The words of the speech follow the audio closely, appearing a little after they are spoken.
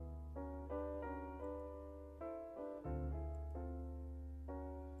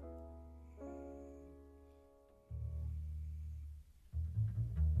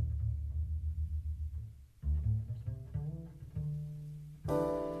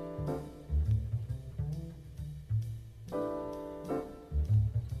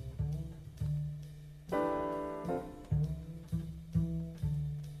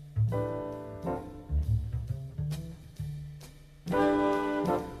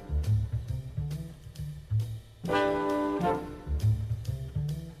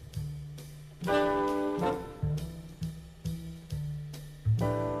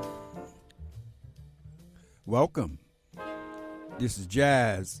Welcome. This is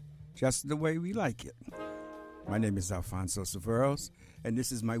jazz, just the way we like it. My name is Alfonso Severos, and this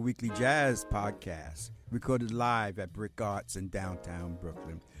is my weekly jazz podcast, recorded live at Brick Arts in downtown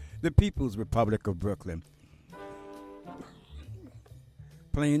Brooklyn, the People's Republic of Brooklyn.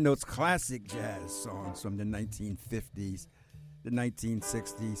 Playing those classic jazz songs from the 1950s, the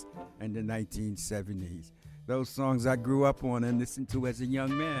 1960s, and the 1970s. Those songs I grew up on and listened to as a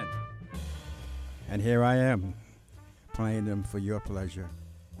young man. And here I am, playing them for your pleasure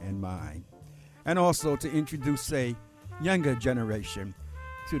and mine. And also to introduce a younger generation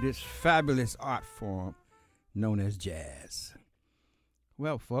to this fabulous art form known as jazz.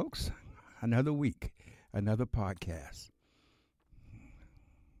 Well, folks, another week, another podcast.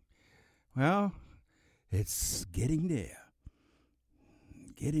 Well, it's getting there.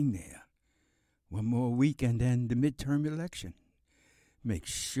 Getting there. One more week and then the midterm election. Make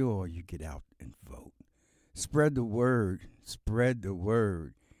sure you get out and vote. Spread the word. Spread the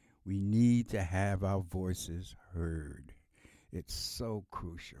word. We need to have our voices heard. It's so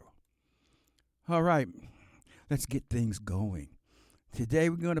crucial. All right, let's get things going. Today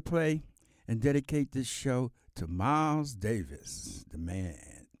we're going to play and dedicate this show to Miles Davis, the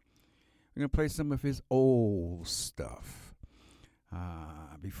man. We're going to play some of his old stuff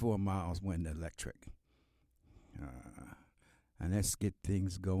before Miles went electric. And let's get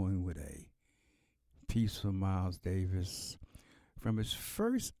things going with a piece from Miles Davis from his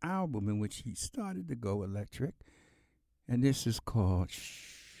first album in which he started to go electric. And this is called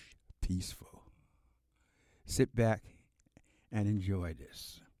Peaceful. Sit back and enjoy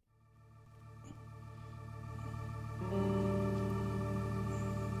this.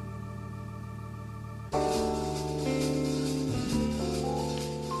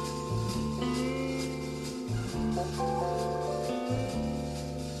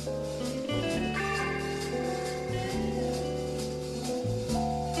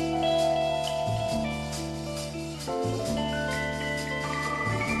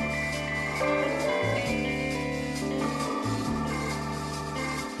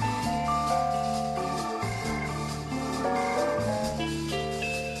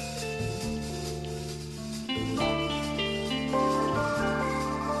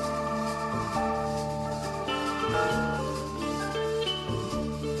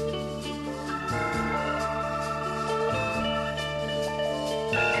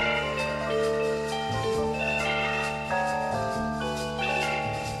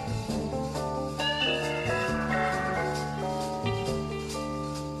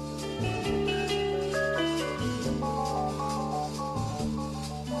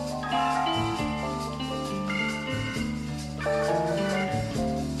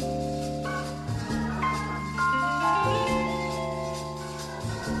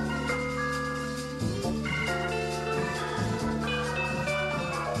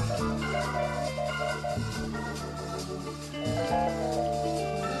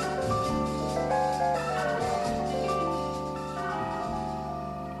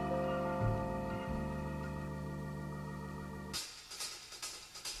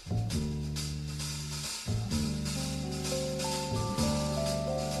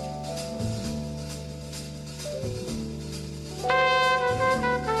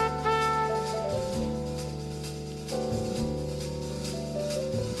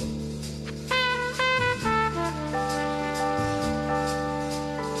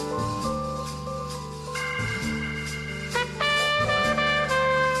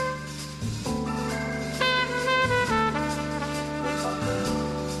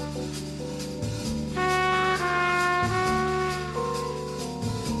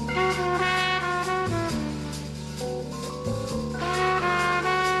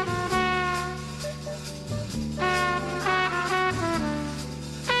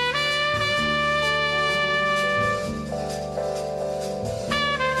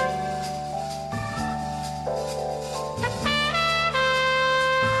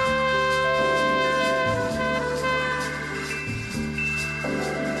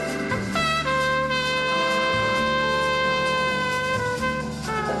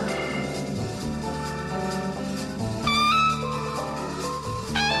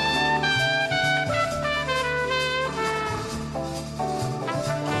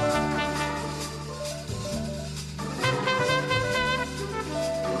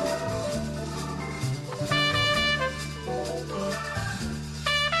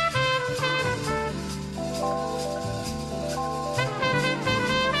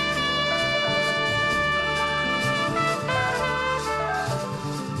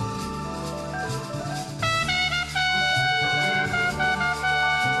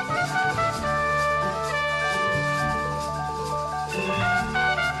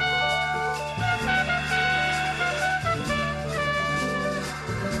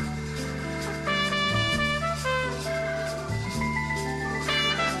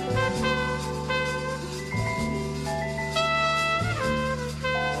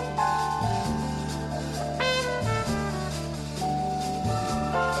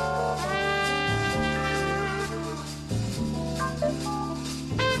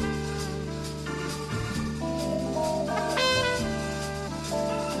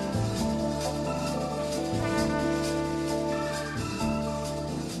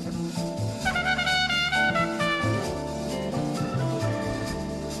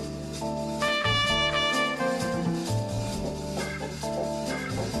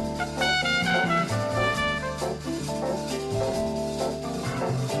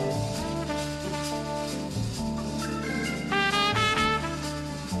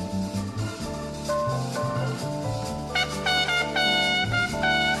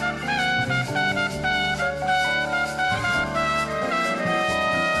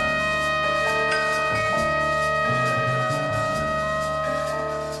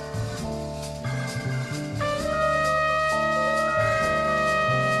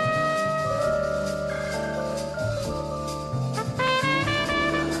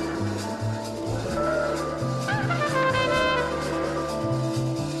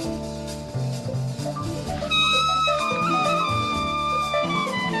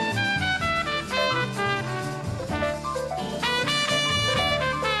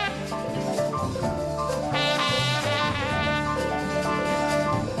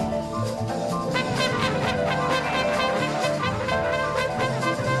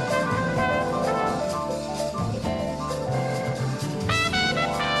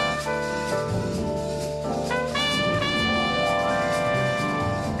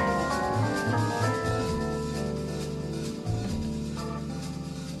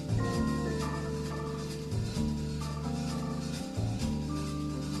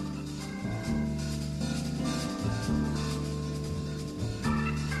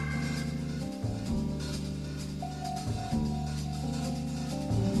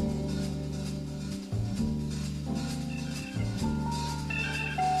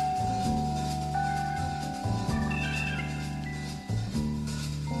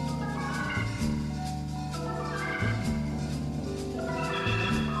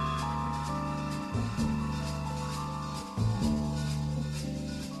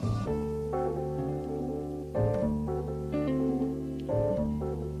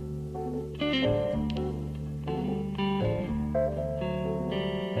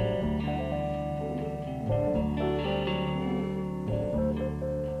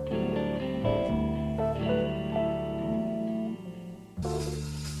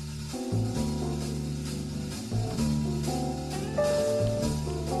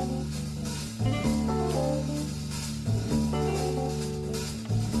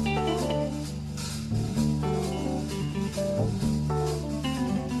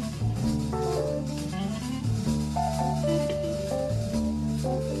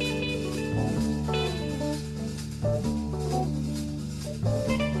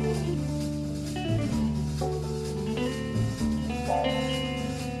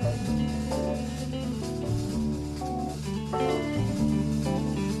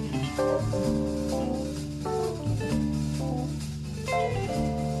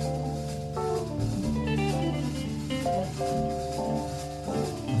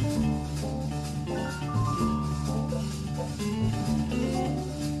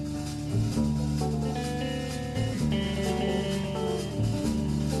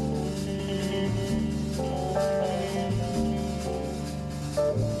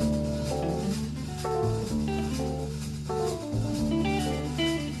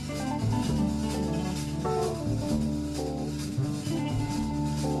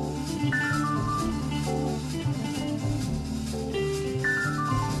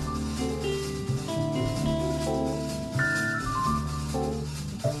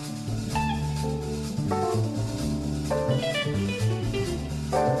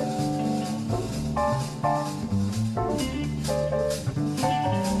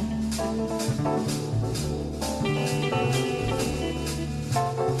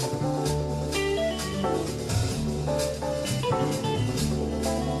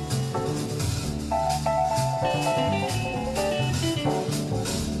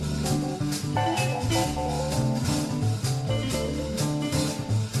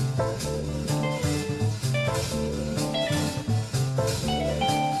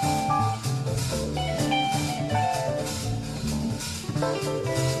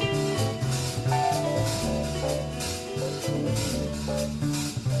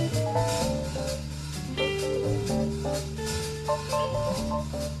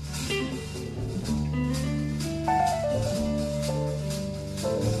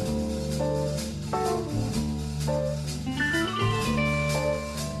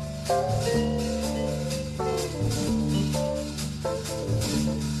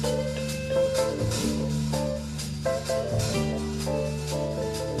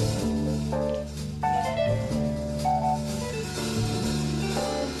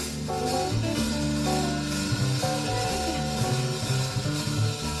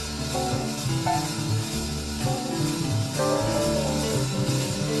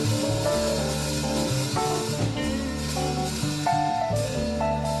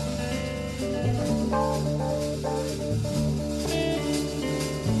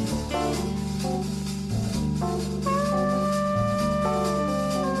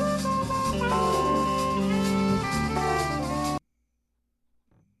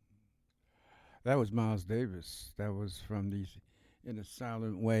 That was Miles Davis. That was from the In a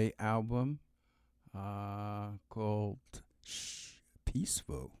Silent Way album called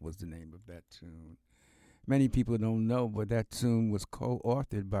Peaceful was the name of that tune. Many people don't know, but that tune was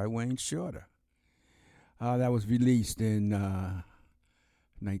co-authored by Wayne Shorter. That was released in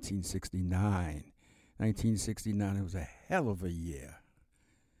 1969. 1969, it was a hell of a year.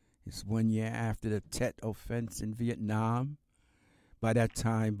 It's 1 year after the Tet Offense in Vietnam. By that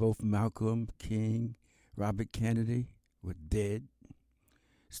time, both Malcolm King, Robert Kennedy were dead.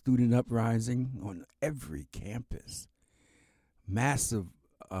 Student uprising on every campus. Massive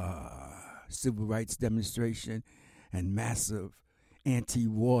civil rights demonstration and massive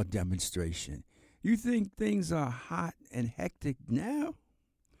anti-war demonstration. You think things are hot and hectic now?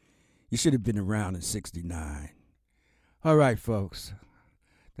 You should have been around in 69. All right, folks.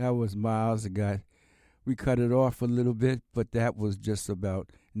 That was Miles. We cut it off a little bit, but that was just about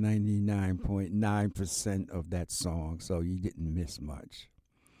 99.9% of that song, so you didn't miss much.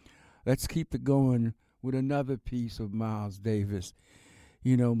 Let's keep it going with another piece of Miles Davis.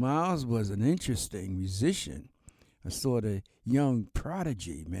 You know, Miles was an interesting musician, a sort of young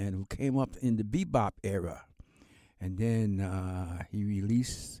prodigy, man, who came up in the bebop era. And then he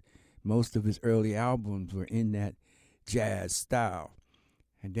released most of his early albums were in that jazz style.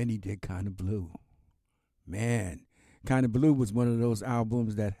 And then he did Kind of Blue. Man, Kind of Blue was one of those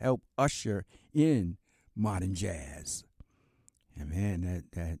albums that helped usher in modern jazz. And man,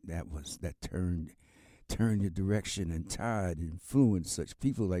 that turned the direction and tide, influenced such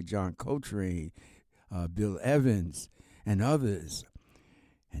people like John Coltrane, Bill Evans, and others.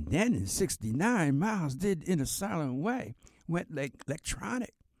 And then in 69, Miles did In a Silent Way, went like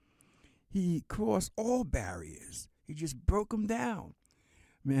electronic. He crossed all barriers. He just broke them down.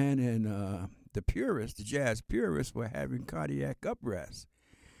 Man, and the purists, the jazz purists, were having cardiac arrest.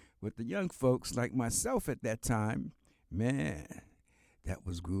 With the young folks like myself at that time, man, that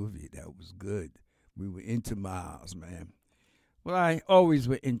was groovy. That was good. We were into Miles, man. Well, I always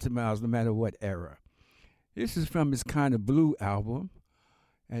were into Miles, no matter what era. This is from his Kind of Blue album,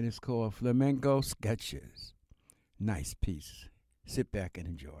 and it's called Flamenco Sketches. Nice piece. Sit back and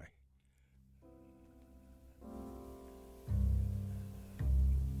enjoy.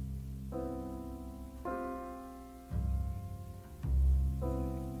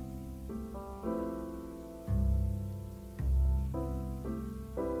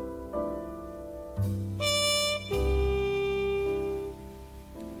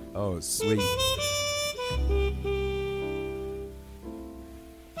 Oh, sweet.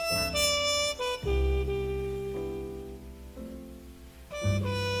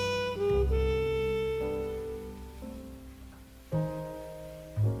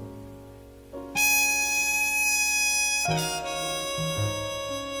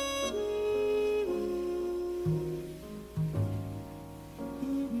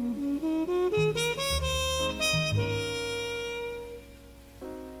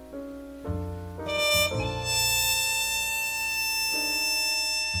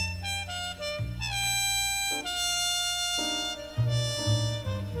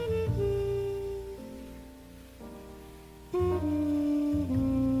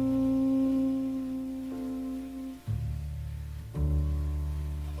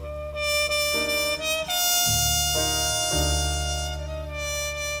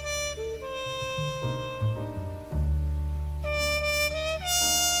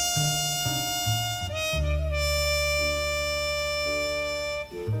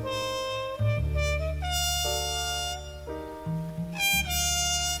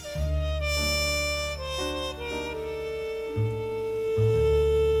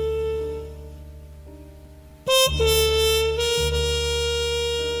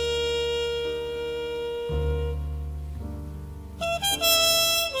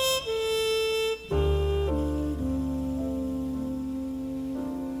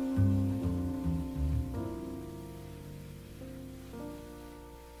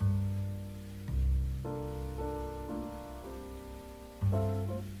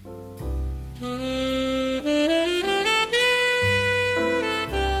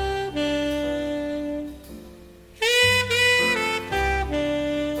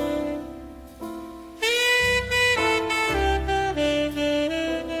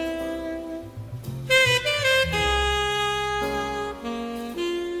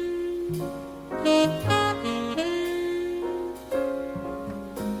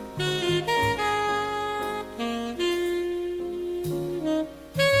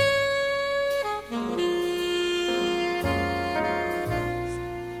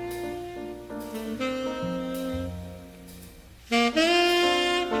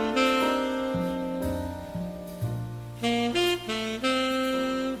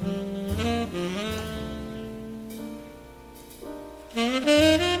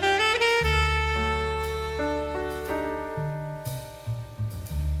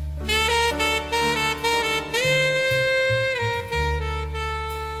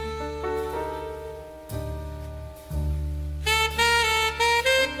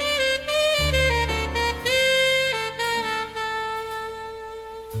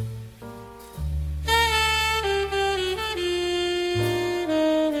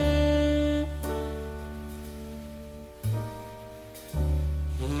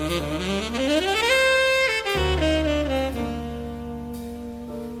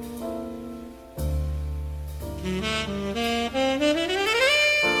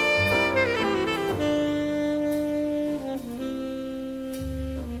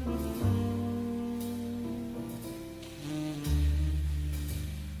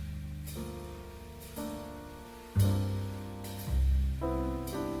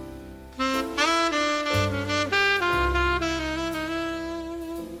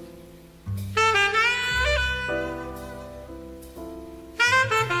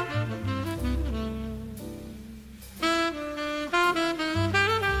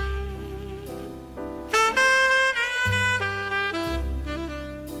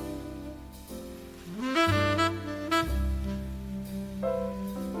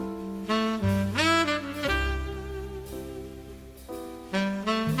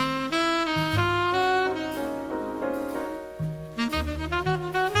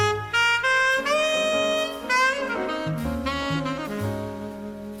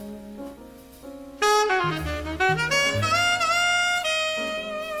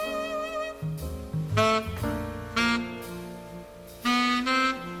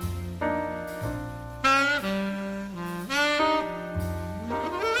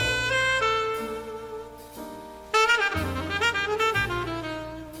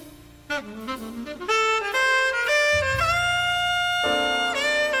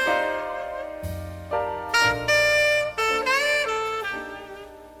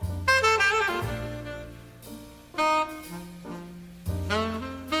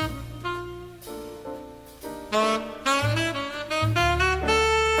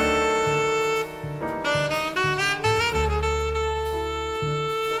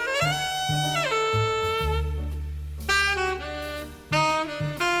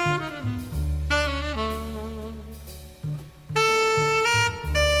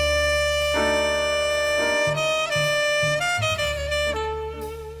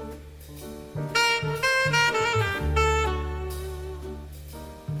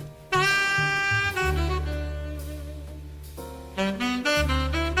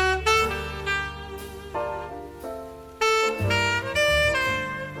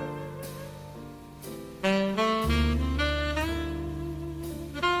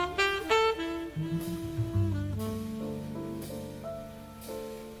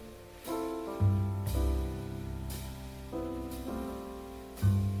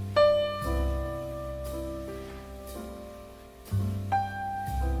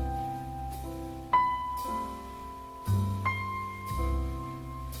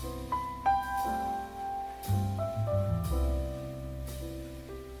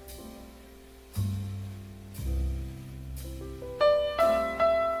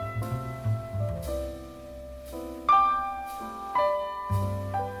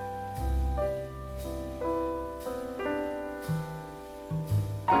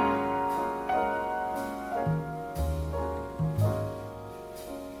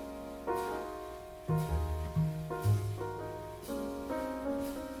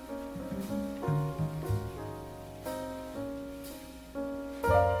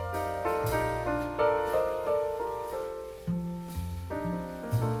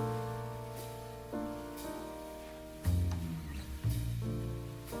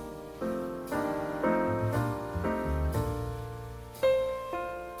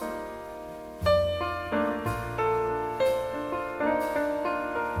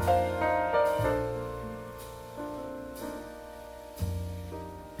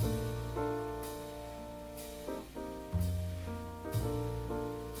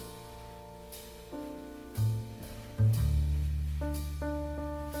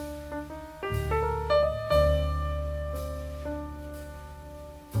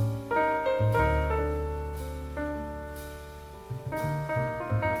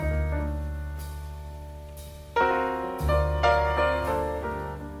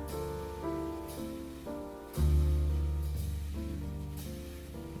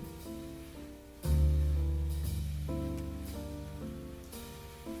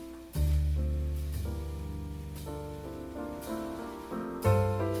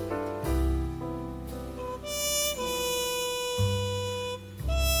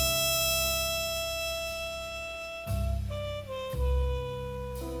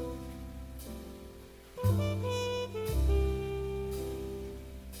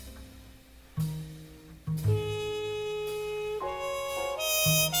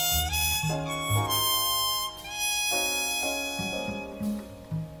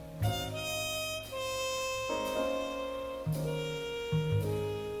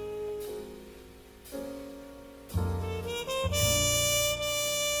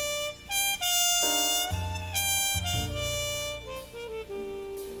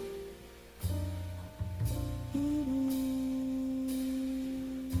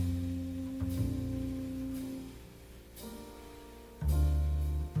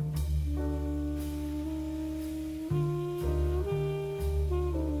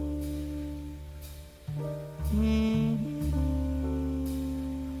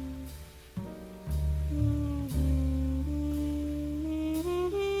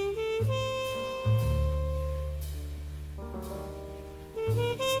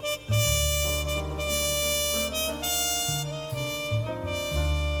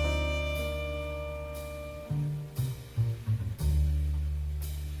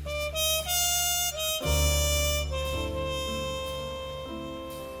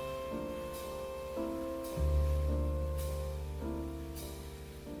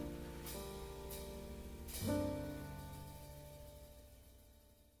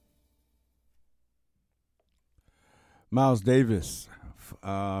 Miles Davis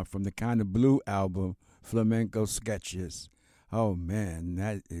from the Kind of Blue album, Flamenco Sketches. Oh man,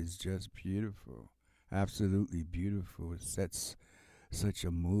 that is just beautiful. Absolutely beautiful. It sets such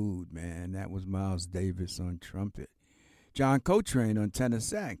a mood, man. That was Miles Davis on trumpet. John Coltrane on tenor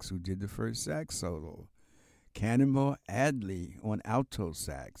sax, who did the first sax solo. Cannonball Adderley on alto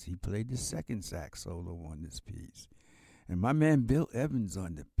sax. He played the second sax solo on this piece. And my man Bill Evans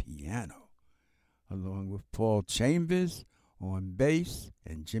on the piano, along with Paul Chambers on bass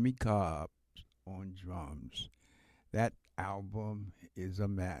and Jimmy Cobb on drums. That album is a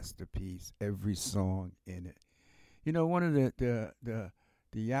masterpiece. Every song in it. You know, one of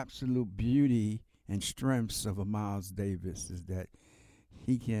the absolute beauty and strengths of a Miles Davis is that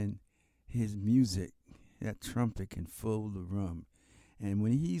his music, that trumpet can fill the room. And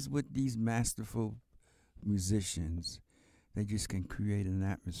when he's with these masterful musicians, they just can create an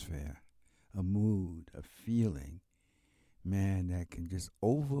atmosphere, a mood, a feeling, man, that can just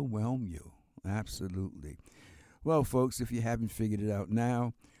overwhelm you. Absolutely. Well, folks, if you haven't figured it out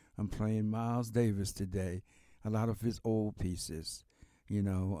now, I'm playing Miles Davis today, a lot of his old pieces, you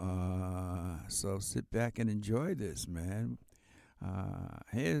know, so sit back and enjoy this, man.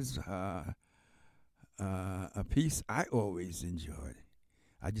 Here's a piece I always enjoyed.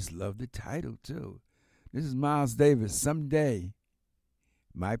 I just love the title, too. This is Miles Davis, Someday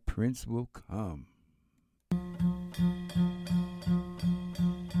My Prince Will Come.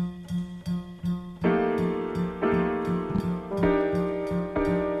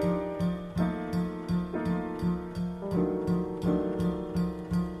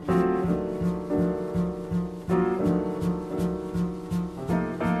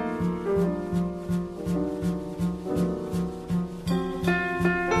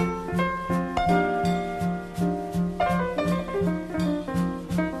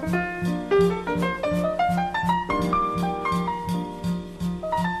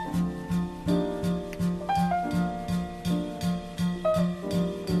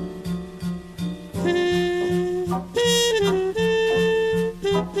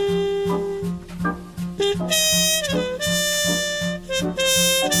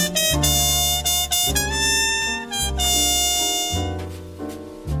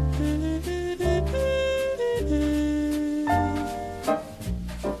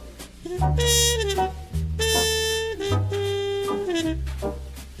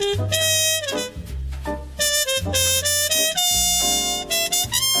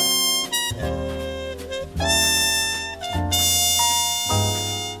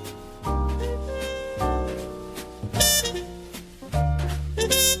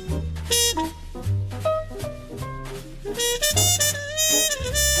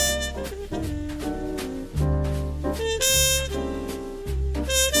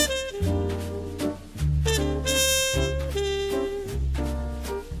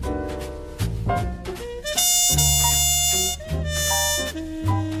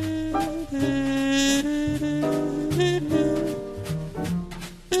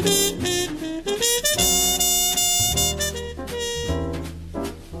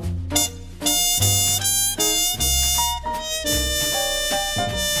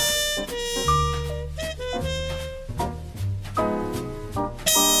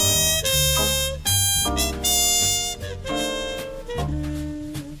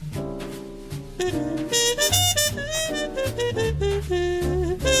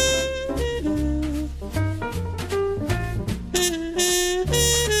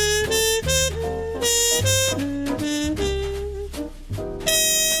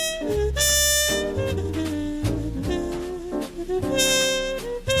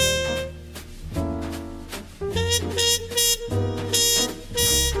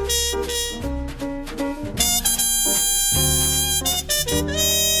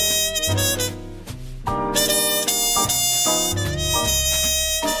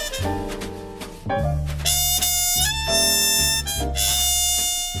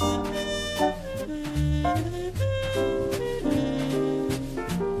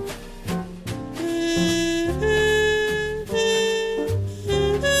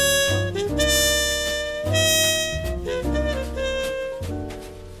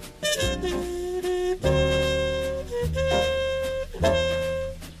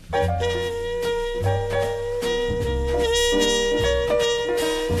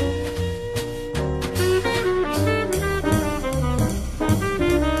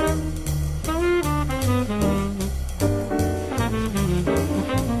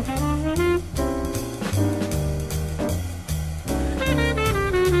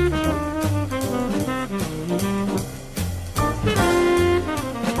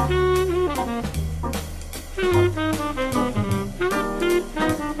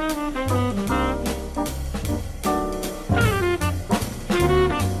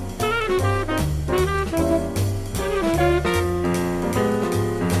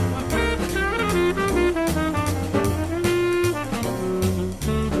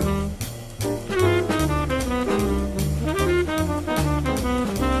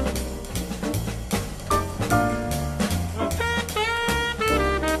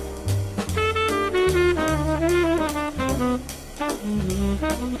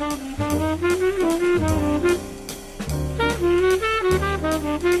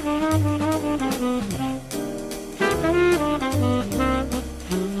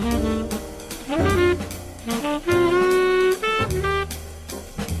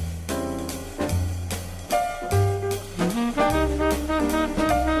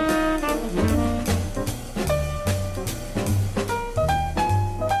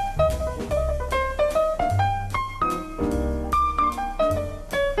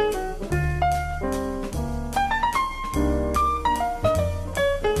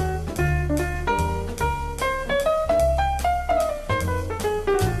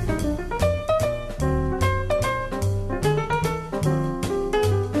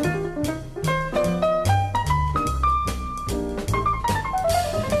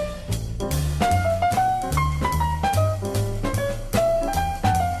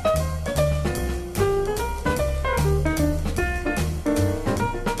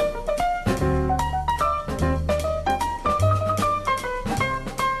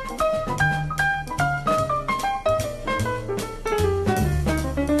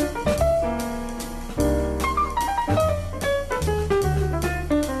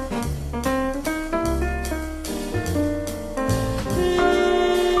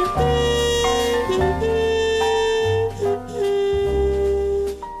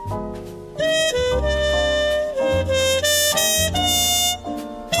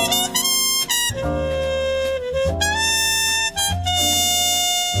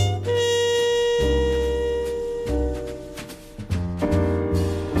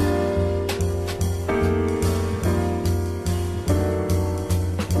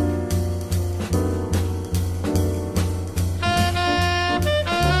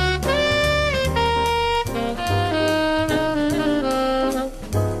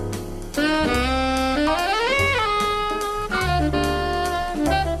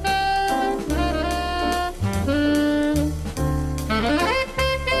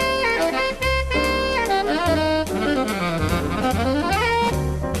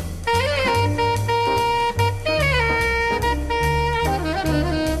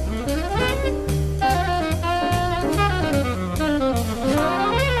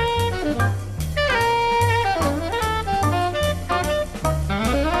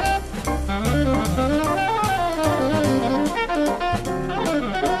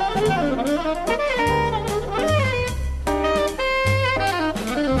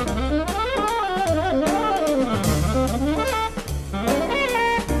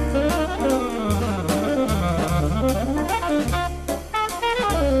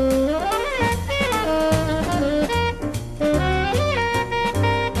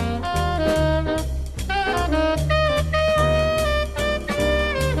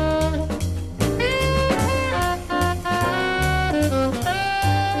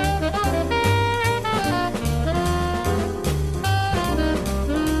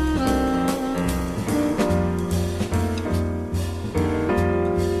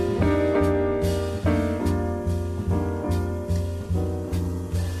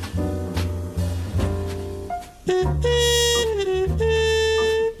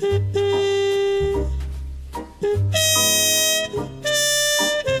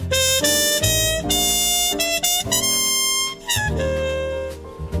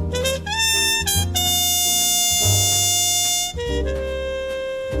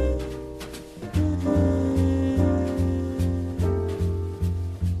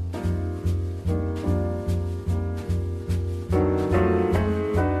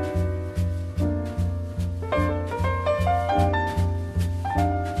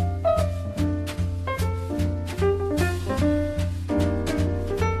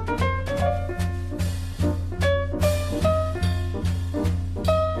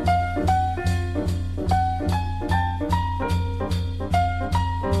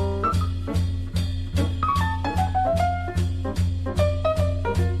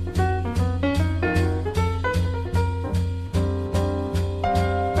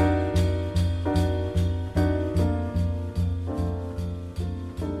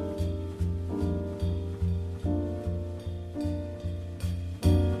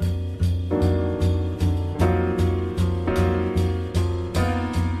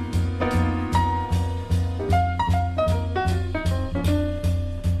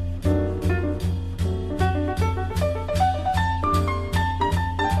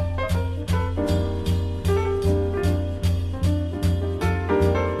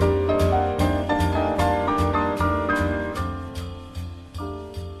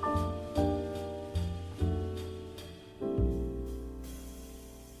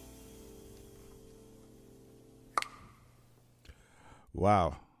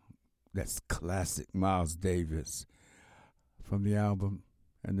 Wow. That's classic Miles Davis from the album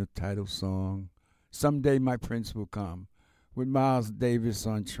and the title song, Someday My Prince Will Come, with Miles Davis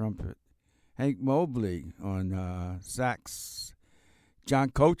on trumpet, Hank Mobley on sax,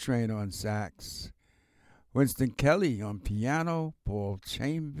 John Coltrane on sax, Winston Kelly on piano, Paul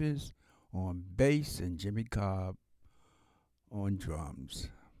Chambers on bass, and Jimmy Cobb on drums.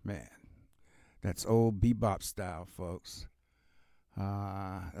 Man, that's old bebop style, folks.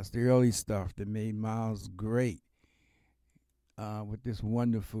 That's the early stuff that made Miles great with this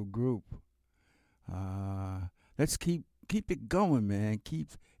wonderful group. Let's keep it going, man.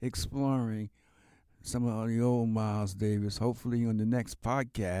 Keep exploring some of the old Miles Davis. Hopefully on the next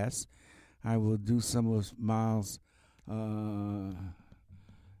podcast, I will do some of Miles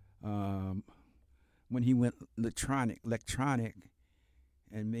when he went electronic,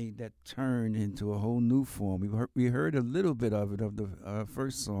 and made that turn into a whole new form. We heard a little bit of it of the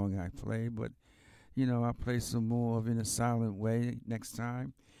first song I played, but I'll play some more of In a Silent Way next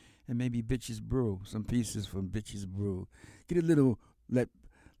time, and maybe Bitches Brew, some pieces from Bitches Brew. Get a little let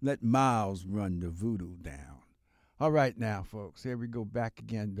Miles run the voodoo down. All right, now, folks, here we go back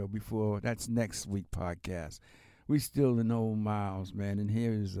again, though, before that's next week podcast. We still in old Miles, man, and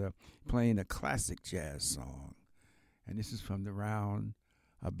here is playing a classic jazz song, and this is from the Round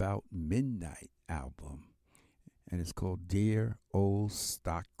About Midnight album, and it's called Dear Old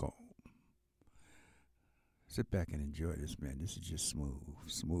Stockholm. Sit back and enjoy this, man. This is just smooth.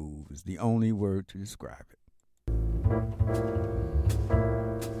 Smooth is the only word to describe it.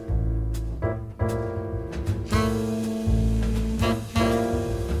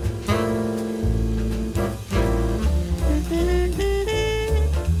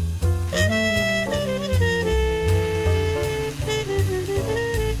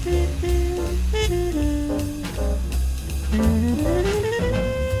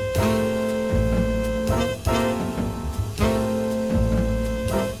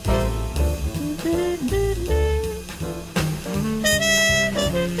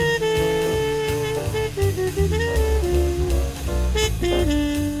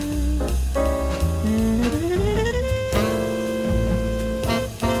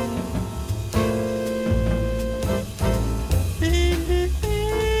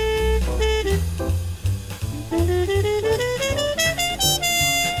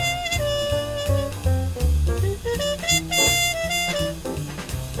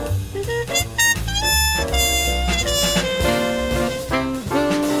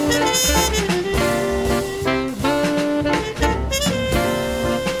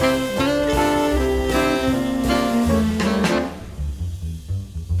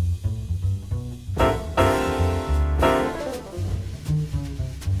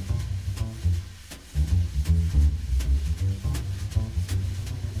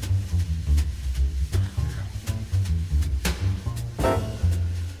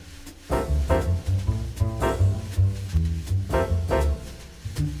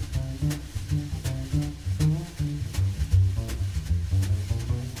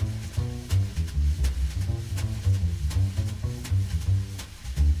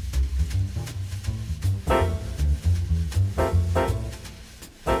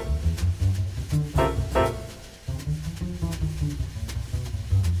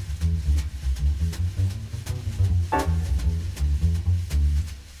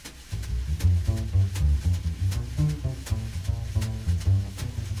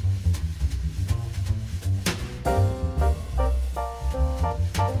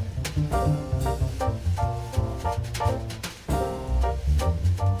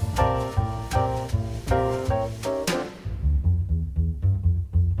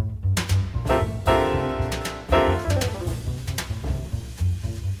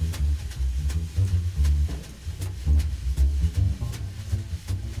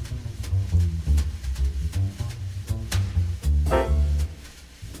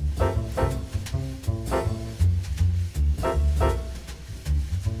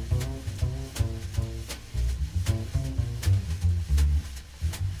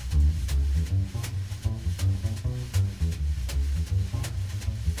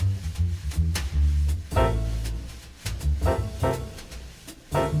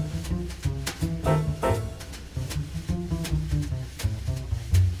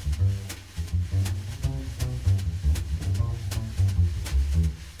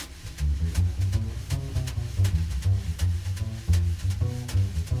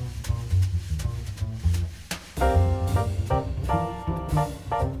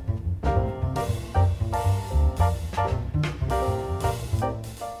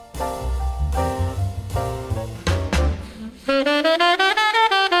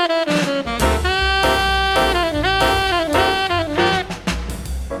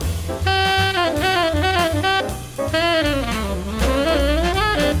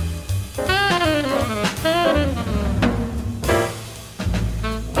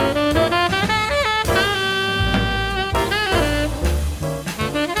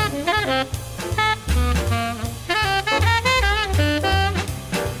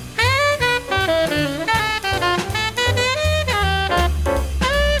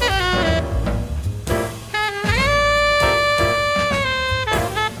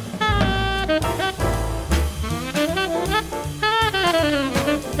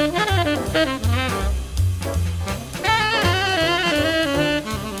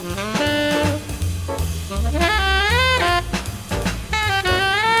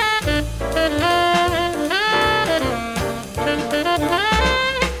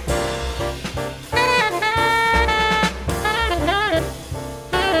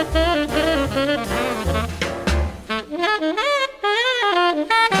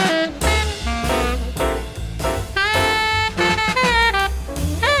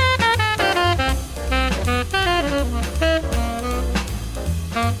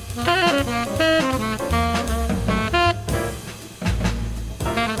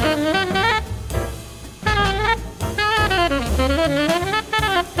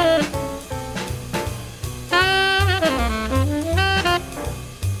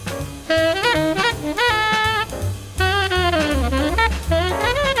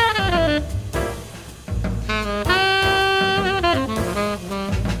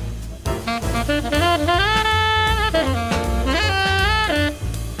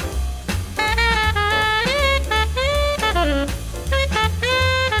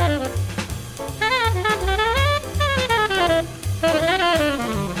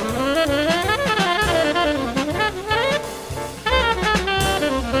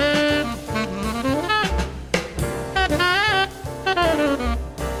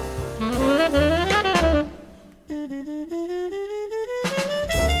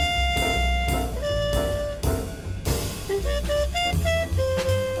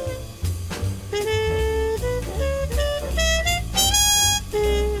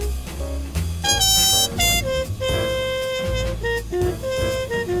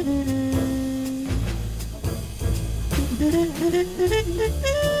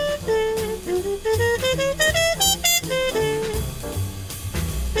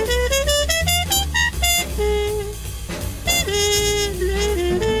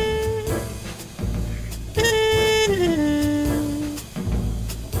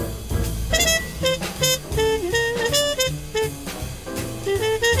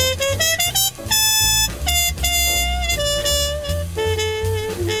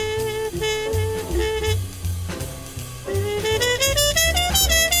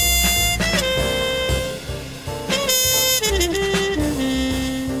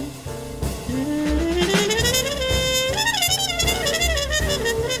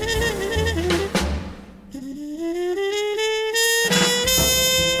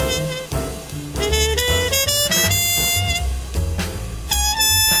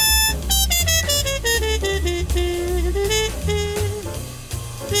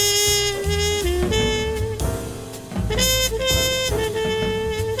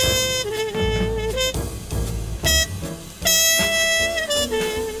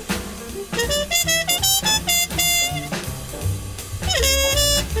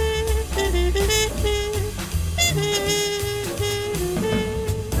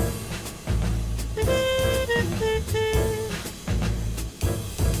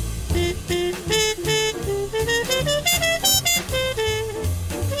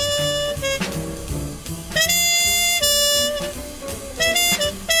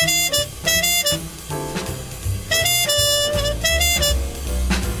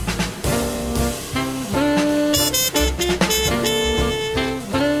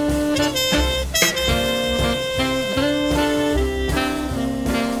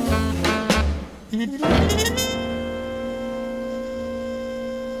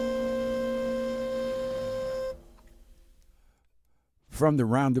 From the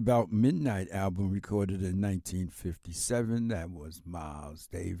Roundabout Midnight album recorded in 1957, that was Miles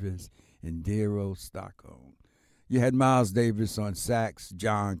Davis and Dero Stockholm. You had Miles Davis on sax,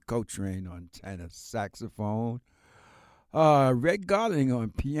 John Coltrane on tenor saxophone, Red Garland on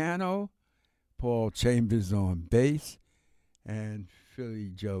piano, Paul Chambers on bass, and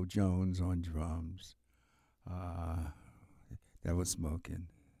Philly Joe Jones on drums. That was smoking,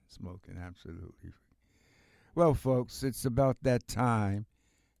 absolutely. Well, folks, it's about that time.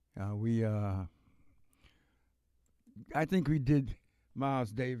 I think we did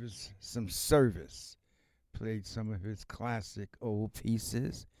Miles Davis some service, played some of his classic old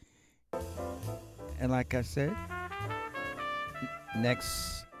pieces. And like I said,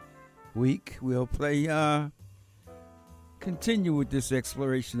 next week we'll play, continue with this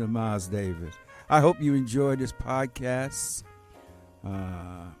exploration of Miles Davis. I hope you enjoyed this podcast,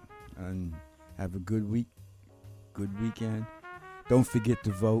 and have a good week. Good weekend. Don't forget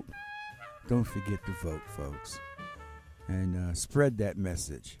to vote. Don't forget to vote, folks. And spread that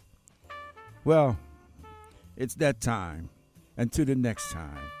message. Well, it's that time. Until the next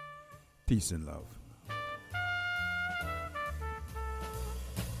time, peace and love.